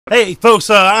Hey, folks,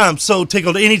 I'm so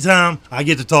tickled anytime I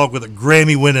get to talk with a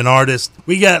Grammy-winning artist.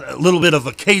 We got a little bit of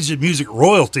a Cajun music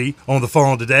royalty on the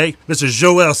phone today, Mr.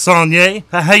 Jo-EL Sonnier.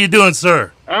 How you doing,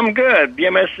 sir? I'm good.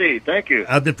 BMSC. Thank you.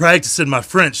 I've been practicing my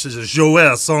French. This is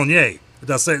Jo-EL Sonnier. Did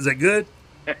I say, is that good?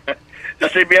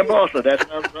 C'est bien bon, so that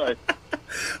sounds right.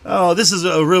 Oh, this is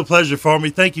a real pleasure for me.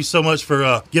 Thank you so much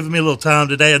for giving me a little time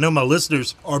today. I know my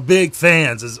listeners are big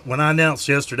fans. As when I announced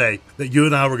yesterday that you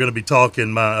and I were going to be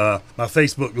talking, my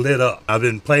Facebook lit up. I've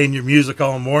been playing your music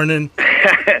all morning.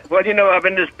 Well, I've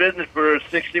been in this business for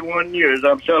 61 years.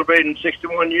 I'm celebrating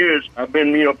 61 years. I've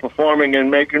been, performing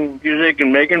and making music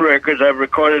and making records. I've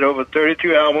recorded over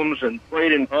 32 albums and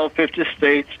played in all 50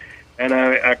 states. And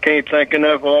I can't thank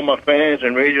enough all my fans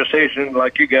and radio stations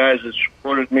like you guys that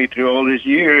supported me through all these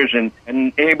years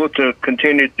and able to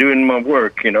continue doing my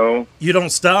work, You don't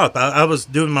stop. I was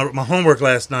doing my homework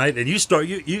last night, and you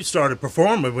started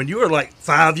performing when you were like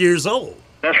 5 years old.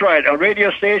 That's right, a radio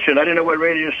station. I didn't know what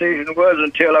radio station was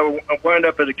until I wound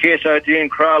up at the KSIG in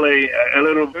Crowley, a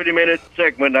little 30-minute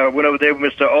segment. I went over there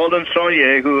with Mr. Jo-EL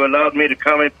Sonnier, who allowed me to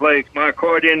come and play my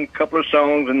accordion, a couple of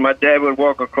songs, and my dad would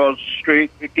walk across the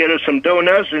street, he'd get us some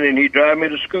donuts, and then he'd drive me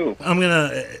to school. I'm going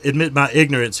to admit my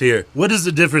ignorance here. What is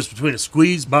the difference between a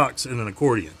squeeze box and an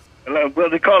accordion? Well,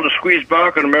 they call it a squeeze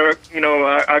box in America.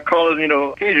 I call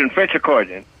it, Cajun French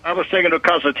accordion. I was thinking of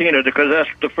concertina because that's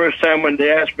the first time when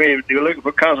they asked me if they were looking for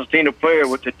a concertina player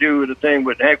what to do with the thing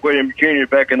with Hank Williams Jr.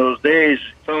 back in those days,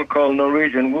 a song called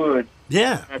Norwegian Wood.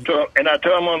 Yeah. I told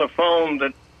him on the phone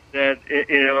that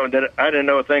I didn't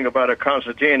know a thing about a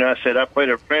concertina. I said I played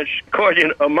a French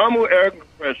accordion, a Mamu air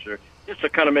compressor. Just to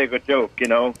kind of make a joke,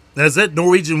 Now, is that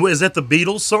Norwegian Wood? Is that the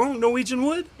Beatles song, Norwegian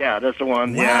Wood? Yeah, that's the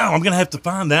one. Wow, yeah. I'm going to have to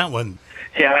find that one.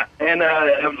 Yeah, and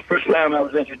that was the first time I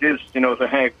was introduced, to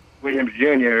Hank Williams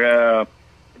Jr.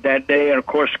 That day, and of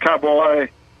course, Cowboy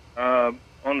on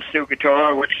the steel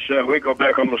guitar, which we go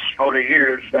back almost 40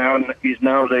 years now. He's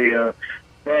now the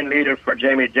band leader for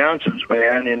Jamie Johnson's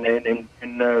band,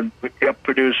 and we helped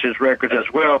produce his records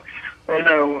as well.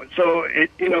 And so,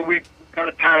 we kind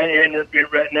of tying in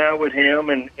right now with him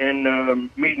and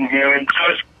meeting him, and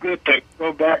so it's good to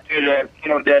go back to that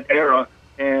that era,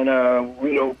 and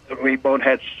we both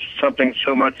had something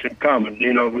so much in common,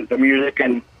 with the music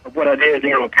and what I did,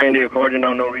 playing the accordion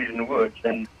on Norwegian Woods,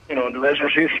 and the rest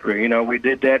is history. We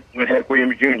did that with Hank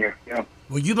Williams Jr. Yeah.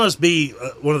 Well, you must be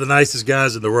one of the nicest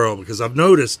guys in the world, because I've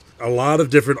noticed a lot of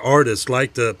different artists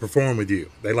like to perform with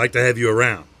you. They like to have you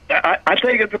around. I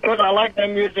think it's because I like their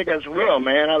music as well,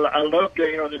 man. I love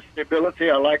the stability.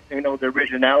 I like the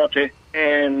originality,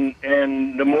 and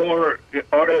the more the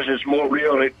artist is more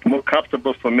real, it's more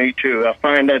comfortable for me too. I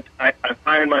find that I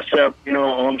find myself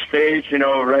on stage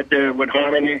right there with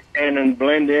harmony and then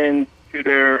blend in to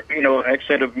their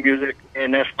accent of music,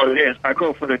 and that's what it is. I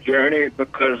go for the journey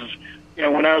because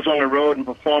when I was on the road and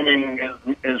performing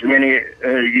as many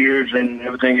years and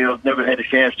everything else, never had a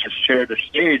chance to share the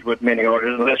stage with many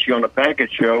artists unless you're on a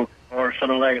package show or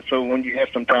something like it. So when you have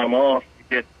some time off,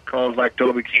 you get calls like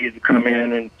Toby Keith to come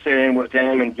in and sit in with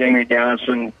them, and Jamie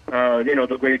Johnson,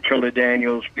 the great Charlie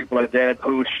Daniels, people like that,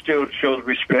 who still shows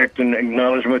respect and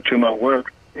acknowledgement to my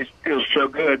work. It feels so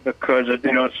good because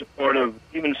it's part of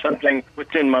even something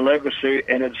within my legacy,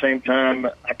 and at the same time,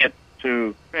 I get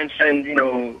to transcend,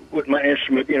 with my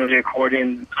instrument, the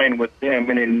accordion, playing with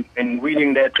them, and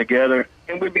reading that together,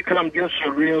 and we become just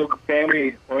a real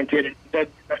family-oriented. That's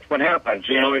what happens,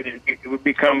 it would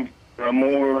become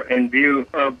more in view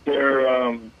of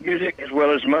their music as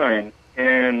well as mine.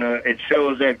 And it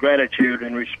shows that gratitude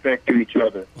and respect to each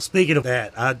other. Well, speaking of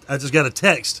that, I just got a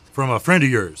text from a friend of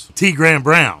yours, T. Graham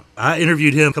Brown. I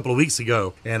interviewed him a couple of weeks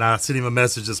ago, and I sent him a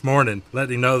message this morning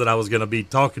letting him know that I was going to be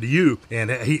talking to you.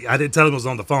 And I didn't tell him it was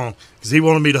on the phone because he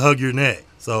wanted me to hug your neck.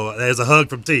 So there's a hug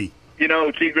from T.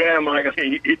 T. Graham, like I said,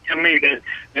 he told me that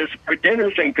there's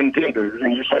pretenders and contenders,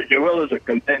 and you said Jo-EL is a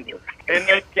contender. And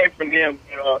that came from him,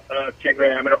 T.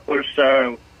 Graham. And of course,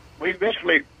 we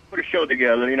eventually put a show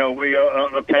together. We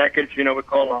on a package, we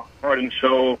call it Heart and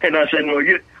Soul. And I said, well,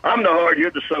 I'm the heart,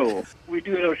 you're the soul. We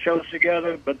do those shows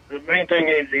together, but the main thing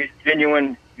is he's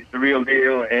genuine, he's the real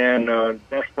deal, and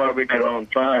that's why we got on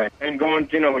fire. And going,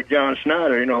 with John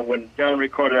Snyder, when John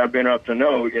recorded I've Been Up to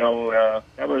Know,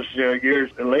 that was years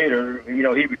later,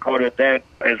 he recorded that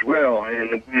as well,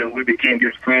 and we became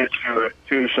good friends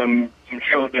to some some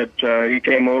show that he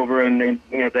came over and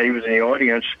that he was in the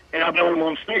audience, and I brought him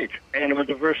on stage. And it was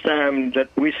the first time that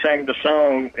we sang the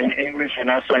song in English and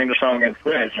I sang the song in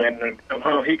French. And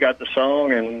how he got the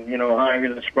song and, how he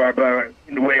was inspired by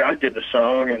the way I did the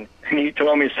song. And he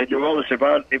told me, he said, "Jo-El,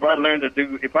 if I learned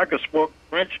if I could speak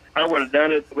French, I would have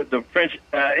done it with the French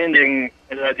ending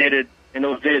as I did it in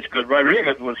those days, because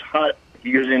Rodriguez was hot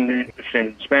using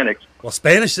in Spanish." Well,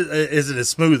 Spanish isn't as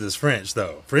smooth as French,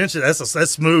 though. French,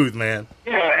 that's smooth, man.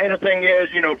 Yeah, and the thing is,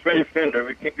 Freddie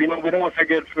Fender. We don't want to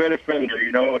forget Freddie Fender.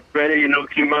 Freddie,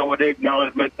 came out with the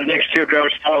acknowledgement, the next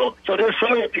teardrop style. So there's so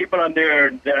many people out there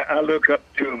that I look up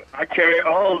to. I carry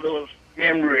all those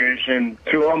memories, and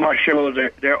through all my shows,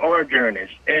 there are journeys,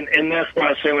 and that's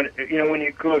why I say when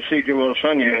you go see Jo-El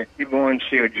Sonnier, you go and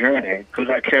see a journey, because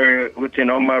I carry it within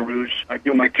all my roots. I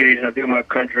do my Cajun, I do my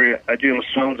country, I do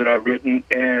songs that I've written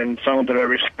and songs that I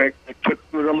respect that put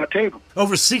food on my table.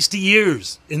 Over 60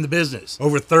 years in the business,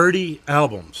 over 30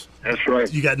 albums. That's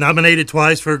right. You got nominated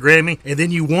twice for a Grammy, and then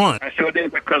you won. I sure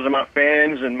did, because of my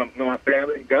fans and my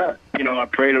family. God, I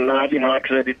prayed a lot. Like I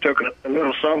said, it took a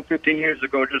little song 15 years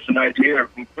ago, just an idea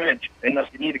from French, and I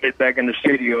need to get back in the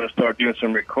studio and start doing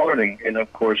some recording. And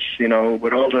of course,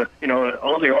 with all the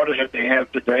all the artists that they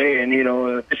have today, and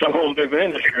it's a whole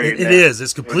different industry. It is.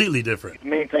 It's completely different. The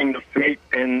main thing, the faith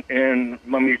and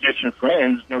my musician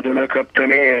friends, they look up to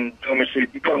me and tell me,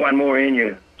 "You got one more in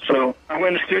you." So I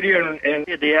went to the studio and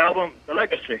did the album, The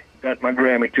Legacy. Got my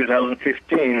Grammy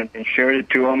 2015 and shared it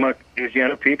to all my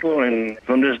Louisiana people. And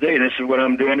from this day, this is what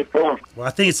I'm doing it for. Well, I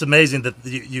think it's amazing that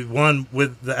you won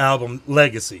with the album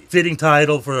Legacy. Fitting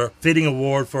title for a fitting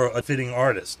award for a fitting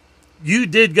artist. You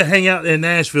did hang out in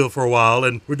Nashville for a while,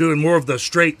 and we're doing more of the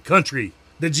straight country.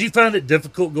 Did you find it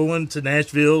difficult going to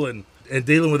Nashville and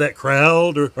dealing with that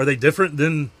crowd, or are they different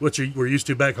than what you were used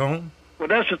to back home? Well,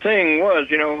 that's the thing was,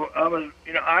 I was,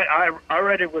 I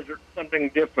already was something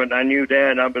different. I knew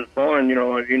that. I was born,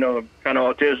 kind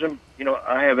of autism.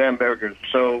 I have Asperger's.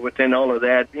 So within all of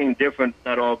that, being different,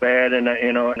 not all bad. And,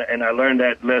 and I learned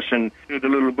that lesson through the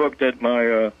little book that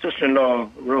my sister-in-law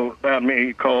wrote about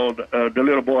me called The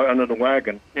Little Boy Under the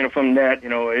Wagon. From that,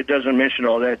 it doesn't mention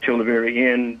all that till the very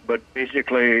end. But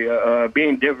basically,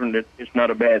 being different is not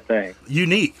a bad thing.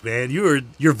 Unique, man.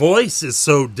 Your voice is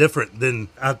so different than,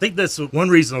 I think that's one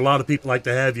reason a lot of people like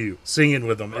to have you singing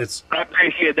with them. I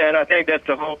appreciate that. I think that's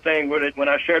the whole thing with it. When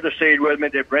I share the stage with me,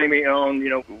 they bring me on,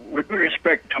 with good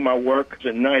respect to my work. It's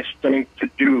a nice thing to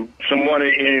do. Someone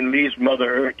in Lee's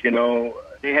Mother Earth,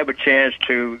 they have a chance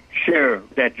to share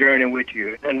that journey with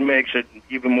you, and makes it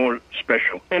even more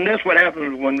special. And that's what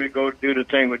happens when we go do the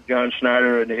thing with John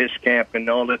Schneider and his camp and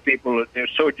all the people. They're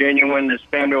so genuine, they're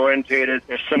family oriented.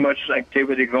 There's so much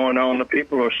activity going on. The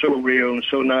people are so real and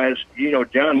so nice.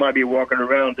 John might be walking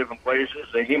around different places,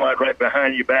 and he might right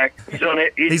behind your back. He's on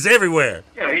it. He's everywhere.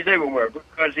 Yeah, he's everywhere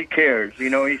because he cares. He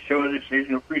shows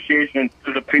his appreciation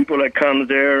to the people that come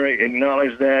there,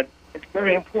 acknowledge that. It's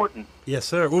very important. Yes,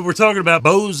 sir. Well, we're talking about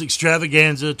Bo's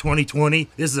Extravaganza 2020.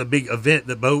 This is a big event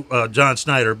that John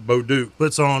Schneider, Bo Duke,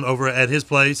 puts on over at his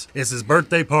place. It's his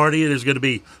birthday party. There's going to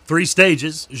be 3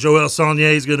 stages. Jo-El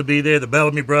Sonnier is going to be there, the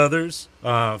Bellamy Brothers.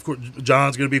 Of course,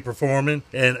 John's going to be performing.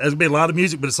 And there's going to be a lot of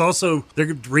music, but it's also,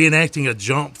 they're reenacting a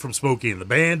jump from Smokey and the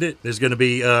Bandit. There's going to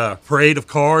be a parade of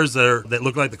cars that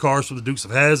look like the cars from the Dukes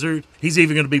of Hazzard. He's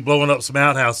even going to be blowing up some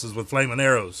outhouses with flaming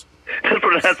arrows.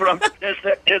 That's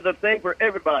the thing for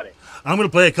everybody. I'm going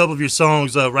to play a couple of your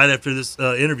songs right after this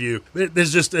interview.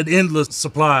 There's just an endless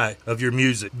supply of your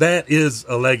music. That is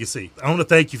a legacy. I want to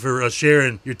thank you for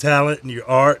sharing your talent and your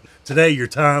art today, your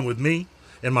time with me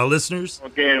and my listeners.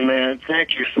 Again, man,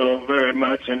 thank you so very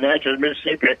much. And Natchez,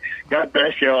 Mississippi, God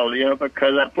bless you all,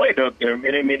 because I played up there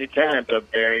many, many times up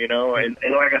there, and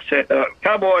like I said,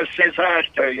 Cowboys says hi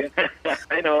to you.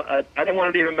 I didn't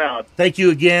want to leave him out. Thank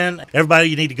you again. Everybody,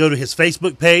 you need to go to his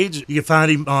Facebook page. You can find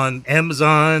him on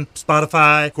Amazon,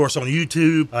 Spotify, of course, on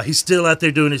YouTube. He's still out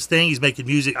there doing his thing. He's making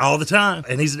music all the time,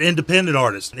 and he's an independent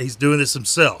artist. He's doing this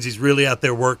himself. He's really out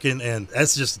there working, and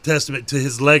that's just a testament to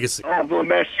his legacy. Oh, well,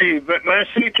 merci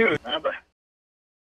too.